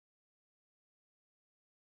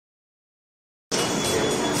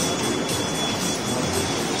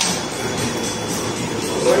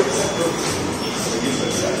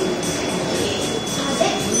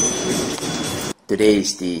Today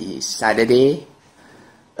is the Saturday.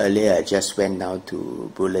 Earlier I just went down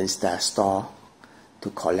to Bullion store to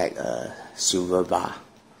collect a silver bar.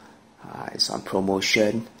 It's on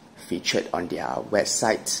promotion, featured on their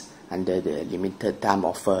website under the limited time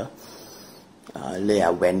offer. Earlier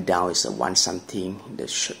I went down, it's a 1 something.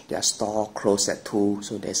 Their store closed at 2,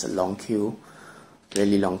 so there's a long queue,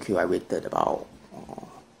 really long queue. I waited about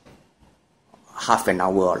half an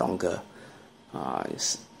hour or longer.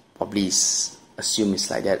 Assume it's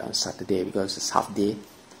like that on Saturday because it's half day.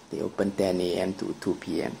 They open 10 AM to 2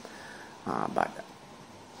 PM. But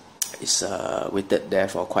it's waited there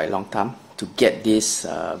for quite a long time to get this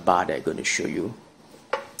bar that I'm going to show you.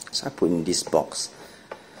 So I put in this box.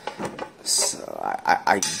 So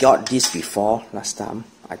I got this before last time.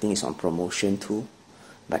 I think it's on promotion too,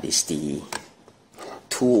 but it's the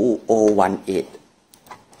 2018.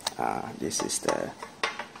 This is the,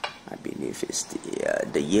 I believe it's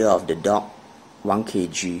the year of the dog, 1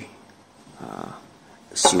 kg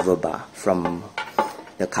silver bar from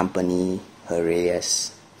the company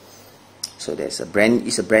Heraeus. So it's a brand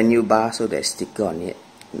new bar, so there's sticker on it.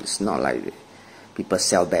 It's not like people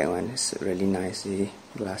sell back one. It's really nice,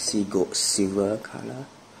 glassy gold silver color.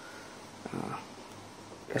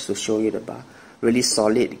 Just to show you the bar, really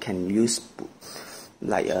solid. You can use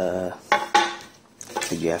like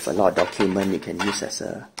if you have a lot of document, you can use as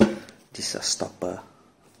a stopper,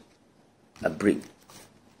 a brick,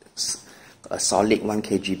 a solid 1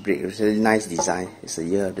 kg brick. It's a really nice design. It's a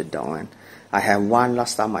year of the dog one. I have one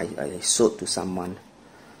last time I sold to someone,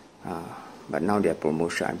 but now they're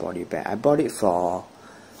promotion. I bought it back. I bought it for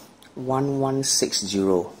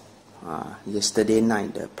 1160. Yesterday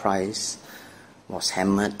night the price was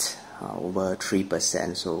hammered over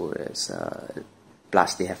 3%, so it's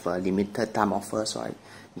plus they have a limited time offer, so I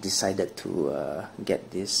decided to get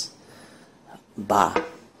this bar.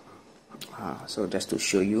 So just to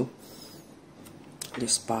show you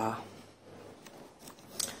this bar,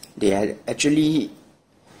 they had actually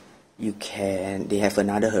they have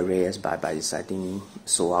another Heraeus bar, but it's I think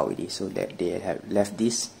sold out already, so that they have left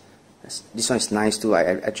this. This one is nice too.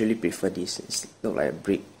 I actually prefer this. It looks like a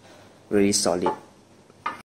brick, really solid.